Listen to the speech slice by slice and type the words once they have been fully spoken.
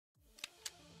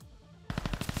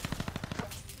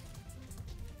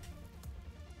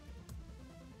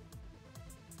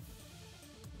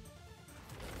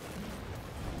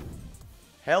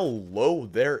Hello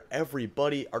there,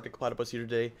 everybody. Arctic Platypus here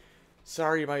today.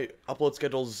 Sorry, my upload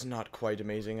schedule is not quite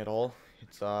amazing at all.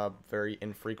 It's very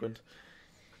infrequent.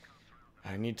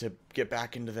 I need to get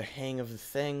back into the hang of the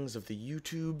things, of the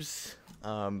YouTubes.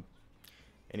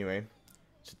 Anyway,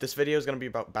 so this video is gonna be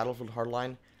about Battlefield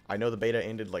Hardline. I know the beta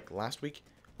ended like last week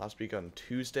on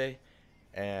Tuesday,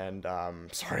 and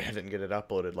sorry I didn't get it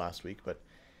uploaded last week, but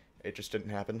it just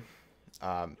didn't happen.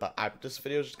 This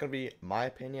video is just gonna be my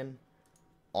opinion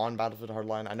on Battlefield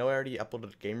Hardline. I know I already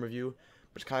uploaded a game review,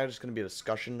 but it's kind of just going to be a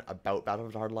discussion about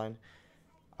Battlefield Hardline.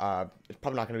 It's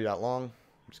probably not going to be that long.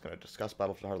 I'm just going to discuss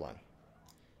Battlefield Hardline.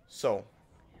 So,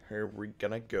 here we're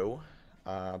going to go.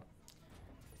 Battlefield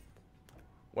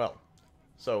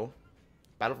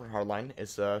Hardline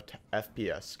is a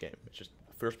FPS game. It's just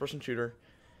a first-person shooter,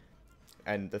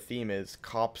 and the theme is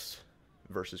cops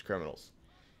versus criminals.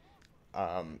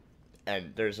 And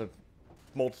there's a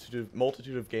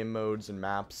multitude of game modes and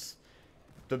maps.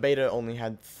 The beta only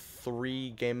had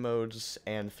 3 game modes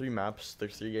and 3 maps. The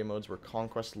 3 game modes were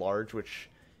Conquest Large, which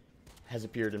has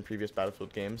appeared in previous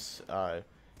Battlefield games.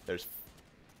 There's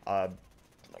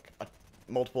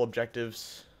multiple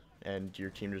objectives, and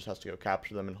your team just has to go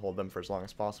capture them and hold them for as long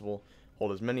as possible.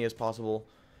 Hold as many as possible,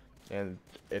 and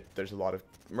there's a lot of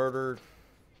murder,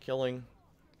 killing,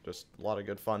 just a lot of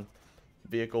good fun.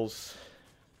 Vehicles.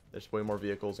 There's way more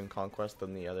vehicles in Conquest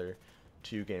than the other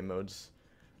 2 game modes.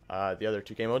 The other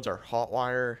 2 game modes are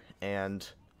Hotwire and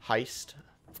Heist.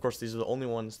 Of course, these are the only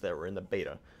ones that were in the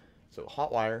beta. So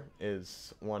Hotwire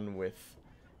is one with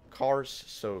cars.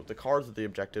 So the cars are the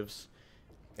objectives,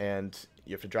 and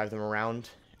you have to drive them around,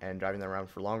 and driving them around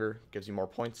for longer gives you more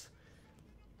points.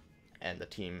 And the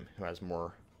team who has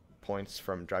more points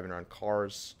from driving around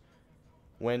cars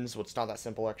wins. Well, it's not that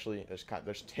simple, actually.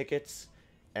 There's tickets,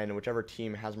 and whichever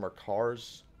team has more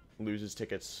cars loses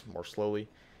tickets more slowly,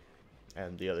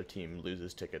 and the other team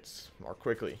loses tickets more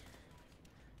quickly.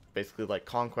 Basically like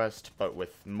Conquest, but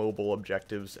with mobile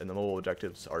objectives, and the mobile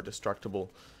objectives are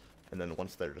destructible, and then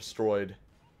once they're destroyed,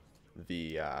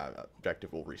 the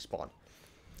objective will respawn.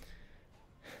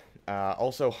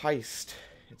 Also, Heist.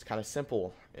 It's kind of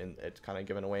simple, and it's kind of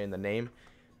given away in the name.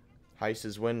 Heist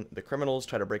is when the criminals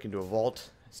try to break into a vault,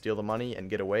 steal the money, and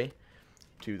get away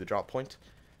to the drop point.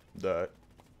 The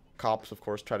cops, of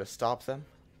course, try to stop them.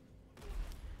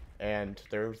 And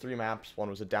there were 3 maps. One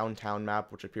was a downtown map,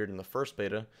 which appeared in the first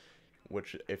beta,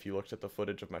 which, if you looked at the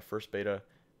footage of my first beta,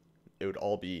 it would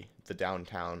all be the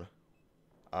downtown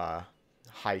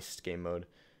heist game mode,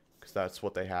 because that's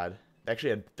what they had.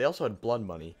 They also had blood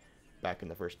money back in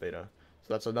the first beta,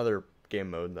 so that's another game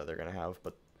mode that they're going to have.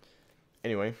 But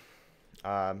anyway,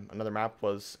 another map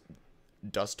was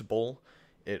Dust Bowl.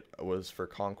 It was for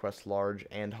Conquest Large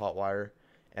and Hotwire,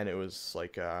 and it was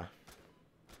like a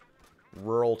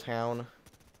rural town,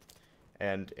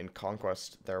 and in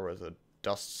Conquest there was a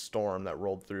dust storm that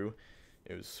rolled through.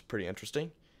 It was pretty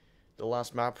interesting. The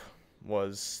last map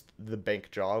was the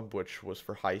bank job, which was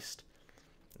for Heist.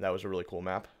 That was a really cool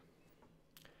map.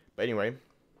 But anyway,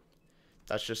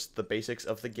 that's just the basics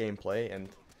of the gameplay, and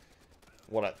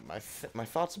what my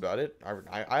thoughts about it.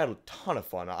 I had a ton of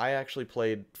fun. I actually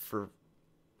played for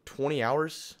 20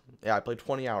 hours. Yeah, I played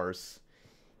 20 hours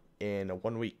in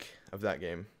 1 week of that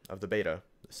game, of the beta,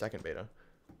 the second beta.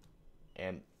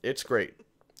 And it's great.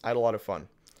 I had a lot of fun.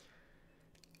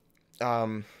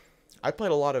 I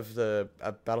played a lot of the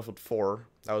Battlefield 4.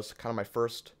 That was kind of my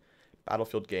first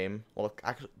Battlefield game. Well,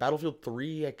 actually, Battlefield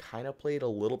 3 I kind of played a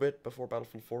little bit before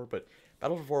Battlefield 4, but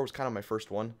Battlefield 4 was kind of my first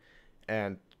one.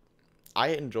 And I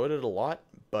enjoyed it a lot,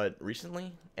 but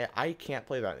recently, I can't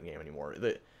play that game anymore.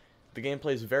 The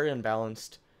gameplay is very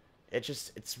unbalanced.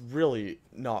 It's really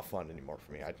not fun anymore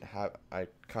for me. I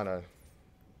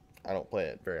don't play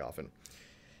it very often.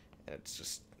 And it's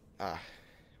just,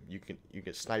 you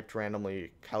get sniped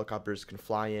randomly. Helicopters can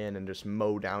fly in and just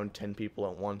mow down 10 people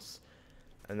at once.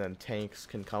 And then tanks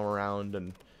can come around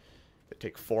and they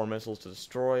take 4 missiles to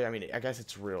destroy. I mean, I guess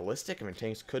it's realistic. I mean,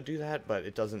 tanks could do that, but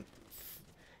it doesn't.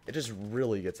 It just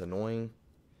really gets annoying.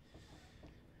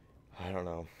 I don't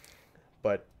know.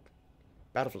 But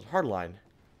Battlefield Hardline,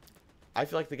 I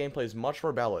feel like the gameplay is much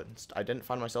more balanced. I didn't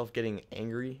find myself getting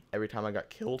angry every time I got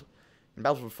killed. In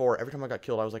Battlefield 4, every time I got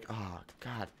killed, I was like, oh,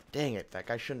 god dang it, that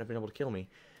guy shouldn't have been able to kill me.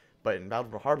 But in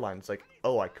Battlefield Hardline, it's like,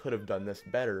 oh, I could have done this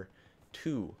better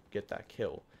to get that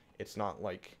kill. It's not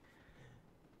like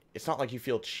you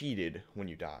feel cheated when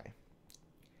you die.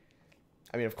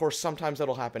 I mean, of course, sometimes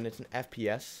that'll happen. It's an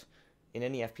FPS. In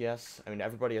any FPS, I mean,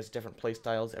 everybody has different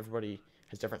playstyles. Everybody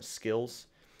has different skills.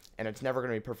 And it's never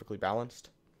going to be perfectly balanced.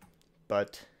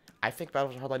 But I think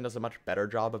Battlefield Hardline does a much better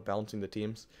job of balancing the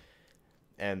teams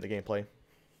and the gameplay.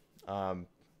 Um,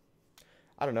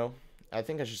 I don't know. I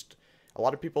think it's just a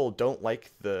lot of people don't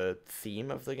like the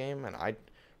theme of the game, and I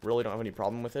really don't have any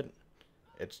problem with it.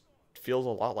 It feels a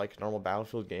lot like a normal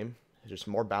Battlefield game. It's just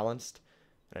more balanced,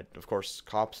 and of course,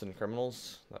 cops and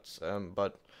criminals.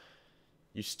 But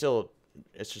you still,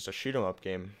 it's just a shoot 'em up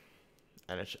game,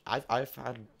 and I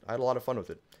had a lot of fun with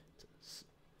it.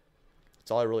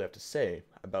 That's all I really have to say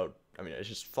about. I mean, it's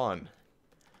just fun.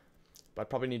 But I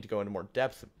probably need to go into more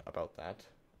depth about that.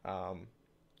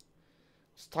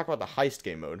 Let's talk about the heist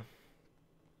game mode.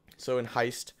 So in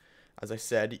heist, as I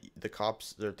said, the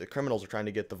criminals are trying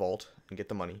to get the vault and get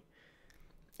the money,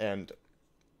 and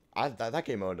that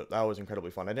game mode, that was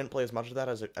incredibly fun. I didn't play as much of that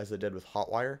as I did with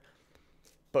Hotwire,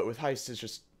 but with heist,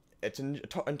 it's a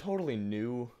totally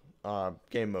new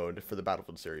game mode for the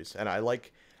Battlefield series, and I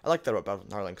like that about Battlefield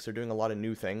Hardline because they're doing a lot of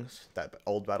new things that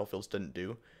old Battlefields didn't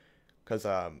do. Because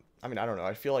I mean, I don't know.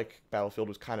 I feel like Battlefield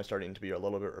was kind of starting to be a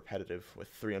little bit repetitive with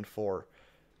 3 and 4.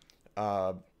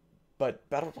 But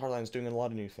Battlefield Hardline is doing a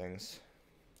lot of new things,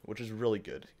 which is really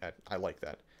good. I like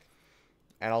that.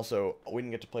 And also, we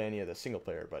didn't get to play any of the single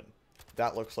player, but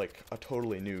that looks like a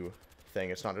totally new thing.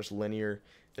 It's not just linear.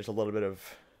 There's a little bit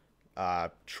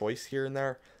of choice here and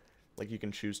there. Like you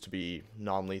can choose to be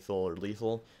non-lethal or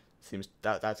lethal. Seems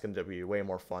that's going to be way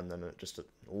more fun than just a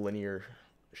linear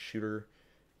shooter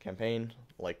campaign.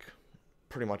 Like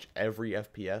pretty much every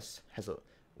FPS has a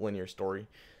linear story,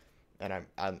 and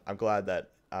I'm glad that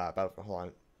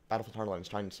Battlefield Hardline is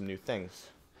trying some new things.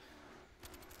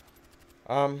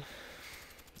 I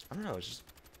don't know, it's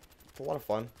a lot of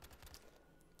fun,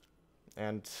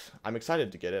 and I'm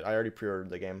excited to get it. I already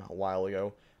pre-ordered the game a while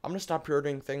ago. I'm gonna stop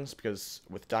pre-ordering things because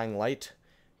with Dying Light,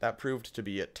 that proved to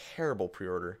be a terrible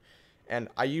pre-order, and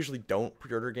I usually don't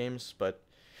pre-order games, but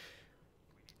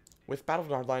with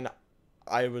Battlefield Hardline,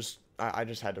 I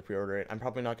just had to pre-order it. I'm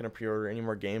probably not going to pre-order any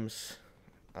more games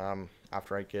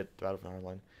after I get Battlefield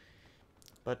Hardline.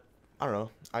 But, I don't know.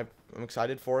 I'm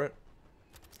excited for it.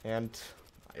 And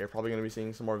you're probably going to be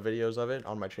seeing some more videos of it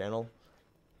on my channel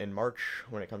in March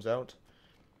when it comes out.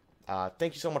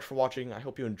 Thank you so much for watching. I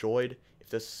hope you enjoyed. If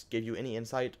this gave you any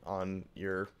insight on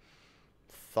your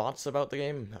thoughts about the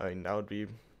game, I mean,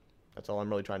 that's all I'm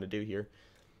really trying to do here.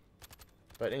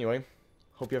 But anyway,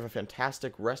 hope you have a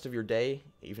fantastic rest of your day,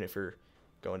 even if you're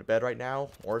going to bed right now,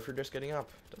 or if you're just getting up.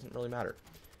 It doesn't really matter.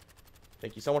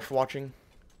 Thank you so much for watching,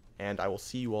 and I will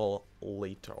see you all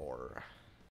later.